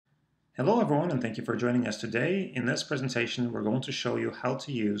Hello everyone, and thank you for joining us today. In this presentation, we're going to show you how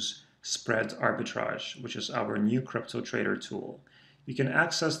to use spread arbitrage, which is our new crypto trader tool. You can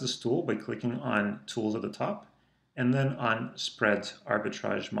access this tool by clicking on Tools at the top and then on Spread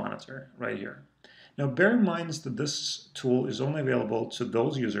Arbitrage Monitor right here. Now bear in mind that this tool is only available to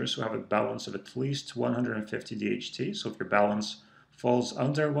those users who have a balance of at least 150 DHT. So if your balance falls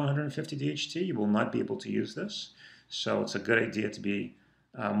under 150 DHT, you will not be able to use this. So it's a good idea to be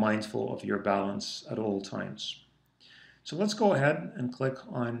mindful of your balance at all times. So let's go ahead and click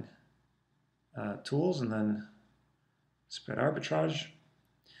on Tools and then Spread Arbitrage.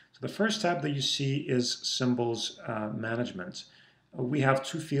 So the first tab that you see is Symbols Management. We have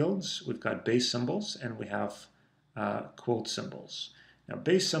two fields. We've got base symbols and we have quote symbols. Now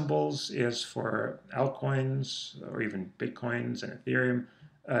base symbols is for altcoins or even Bitcoins and Ethereum.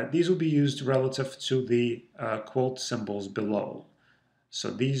 These will be used relative to the quote symbols below. So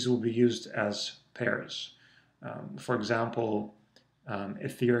these will be used as pairs. For example,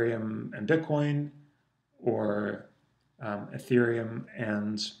 Ethereum and Bitcoin, or Ethereum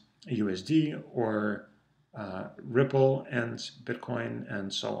and USD, or Ripple and Bitcoin,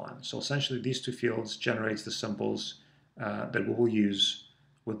 and so on. So essentially these two fields generates the symbols that we will use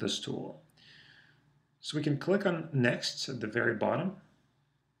with this tool. So we can click on Next at the very bottom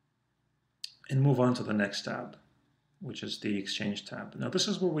and move on to the next tab, which is the Exchange tab. Now this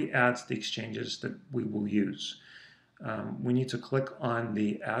is where we add the exchanges that we will use. We need to click on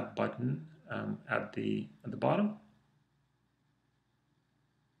the Add button at the bottom.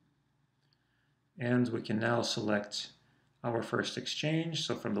 And we can now select our first exchange.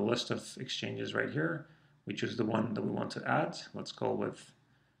 So from the list of exchanges right here, we choose the one that we want to add. Let's go with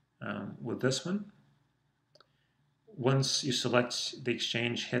this one. Once you select the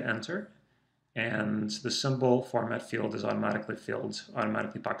exchange, hit enter, and the symbol format field is automatically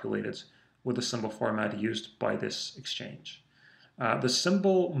populated with the symbol format used by this exchange. The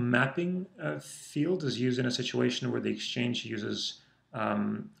symbol mapping field is used in a situation where the exchange uses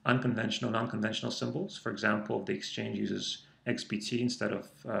non-conventional symbols. For example, if the exchange uses XBT instead of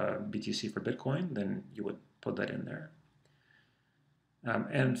BTC for Bitcoin, then you would put that in there.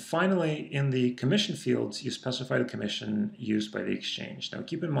 And finally, in the commission fields, you specify the commission used by the exchange. Now,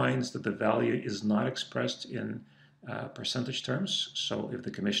 keep in mind that the value is not expressed in percentage terms. So if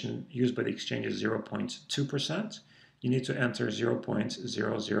the commission used by the exchange is 0.2%, you need to enter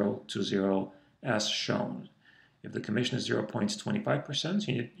 0.0020 as shown. If the commission is 0.25%,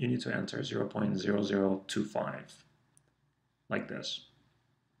 you need to enter 0.0025, like this.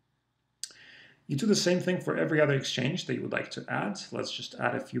 You do the same thing for every other exchange that you would like to add. Let's just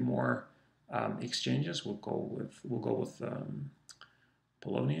add a few more exchanges. We'll go with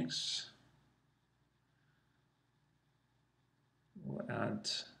Poloniex. We'll add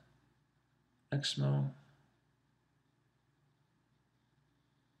Exmo.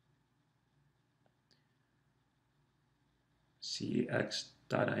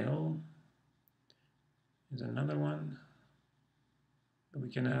 CX.io is another one that we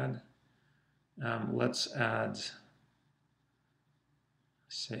can add. Let's add,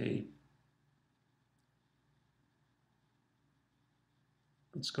 say,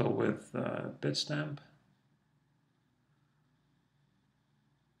 let's go with Bitstamp.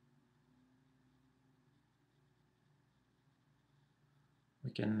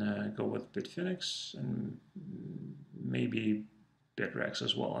 We can go with Bitfinex and maybe Bitrex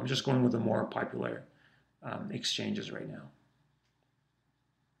as well. I'm just going with the more popular exchanges right now.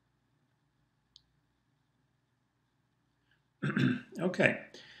 Okay,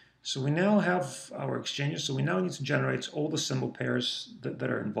 so we now have our exchanges. So we now need to generate all the symbol pairs that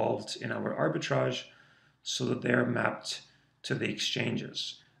are involved in our arbitrage so that they're mapped to the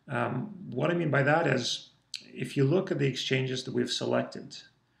exchanges. What I mean by that is, if you look at the exchanges that we've selected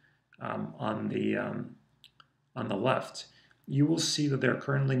on the left, you will see that there are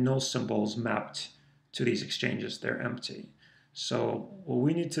currently no symbols mapped to these exchanges. They're empty. So what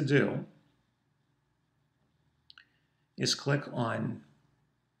we need to do is click on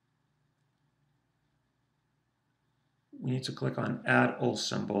Add All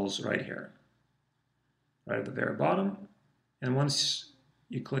Symbols right here, right at the very bottom. And once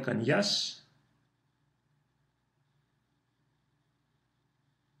you click on Yes,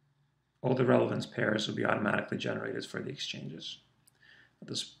 all the relevance pairs will be automatically generated for the exchanges.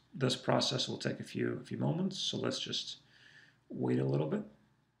 This process will take a few moments, so let's just wait a little bit.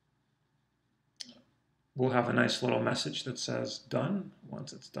 We'll have a nice little message that says done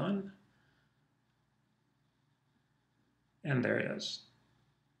once it's done. And there it is.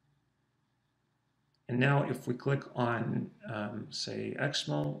 And now if we click on, say,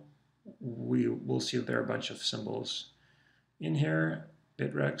 Exmo, we will see there are a bunch of symbols in here.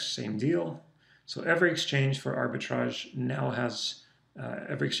 Bitrex, same deal. So every exchange for arbitrage now has,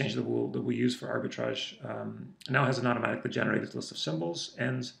 every exchange that we use for arbitrage now has an automatically generated list of symbols,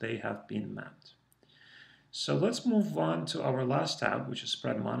 and they have been mapped. So let's move on to our last tab, which is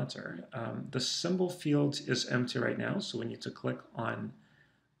Spread Monitor. The symbol field is empty right now, so we need to click on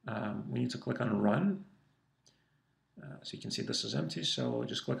Run. So you can see this is empty, so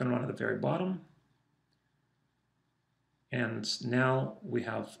just click on Run at the very bottom. And now we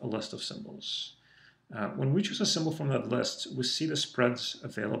have a list of symbols. When we choose a symbol from that list, we see the spreads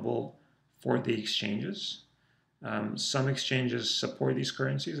available for the exchanges. Some exchanges support these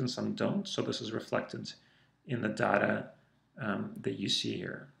currencies and some don't, so this is reflected in the data that you see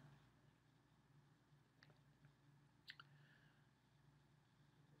here.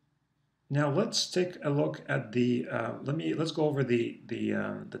 Now let's take a look at the, let's go over the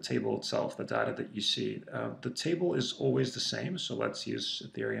table itself, the data that you see. The table is always the same, so let's use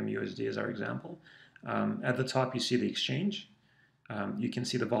Ethereum USD as our example. At the top you see the exchange, you can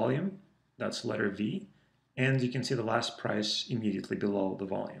see the volume, that's letter V, and you can see the last price immediately below the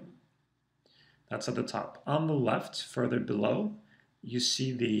volume. That's at the top. On the left, further below, you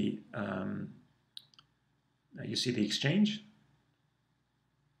see the exchange,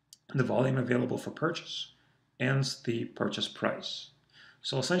 the volume available for purchase, and the purchase price.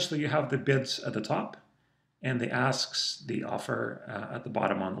 So essentially you have the bids at the top and the asks, the offer at the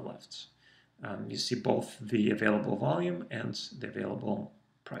bottom on the left. You see both the available volume and the available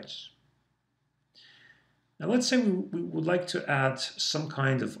price. Now let's say we would like to add some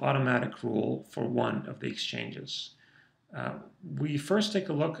kind of automatic rule for one of the exchanges. We first take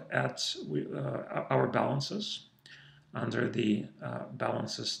a look at our balances under the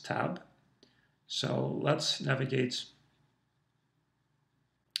Balances tab. So let's navigate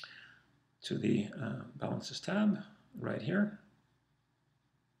to the Balances tab right here.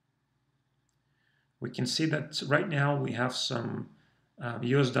 We can see that right now we have some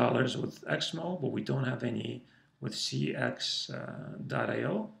US dollars with XMO, but we don't have any with CX.io.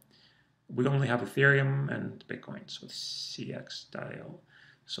 We only have Ethereum and Bitcoins with CX.io.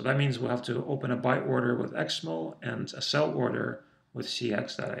 So that means we'll have to open a buy order with XMO and a sell order with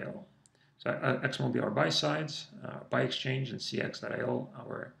CX.io. So XMO will be our buy side, buy exchange, and CX.io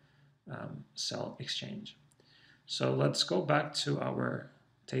our sell exchange. So let's go back to our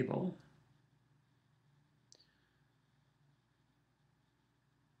table.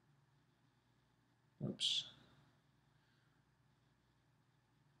 Oops.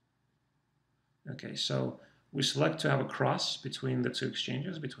 Okay, so we select to have a cross between the two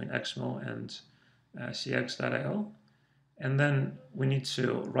exchanges, between XMO and CX.io. And then we need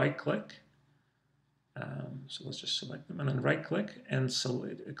to right-click. So let's just select them and then right-click and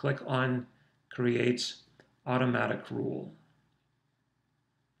click on Create Automatic Rule.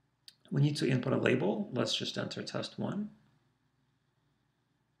 We need to input a label. Let's just enter test1.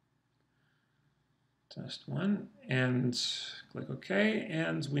 Test1 and click OK,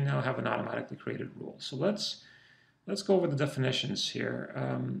 and we now have an automatically created rule. So let's go over the definitions here.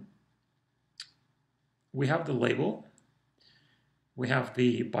 We have the label, we have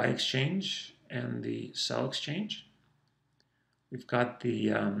the buy exchange and the sell exchange. We've got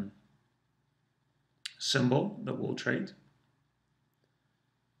the symbol that we'll trade.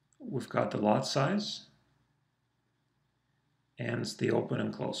 We've got the lot size and the open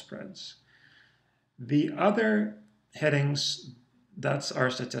and close spreads. The other headings, that's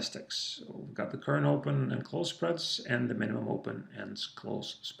our statistics. So we've got the current open and close spreads and the minimum open and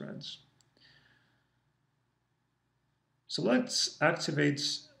close spreads. So let's activate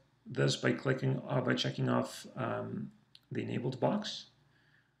this by checking off the enabled box.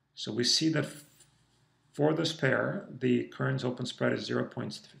 So we see that for this pair, the current open spread is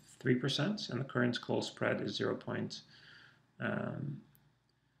 0.3% and the current close spread is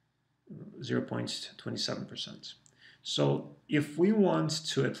 0.27%. So if we want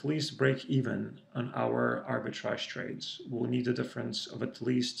to at least break even on our arbitrage trades, we'll need a difference of at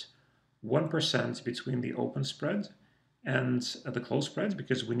least 1% between the open spread and the close spread,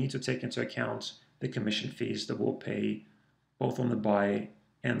 because we need to take into account the commission fees that we'll pay both on the buy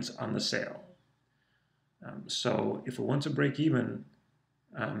and on the sale. So if we want to break even,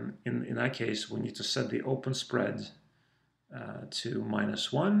 in that case, we need to set the open spread to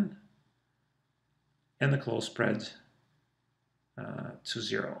 -1 and the close spread to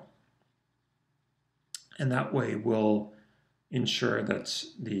 0. And that way we'll ensure that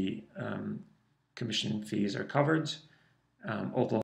the commission fees are covered, although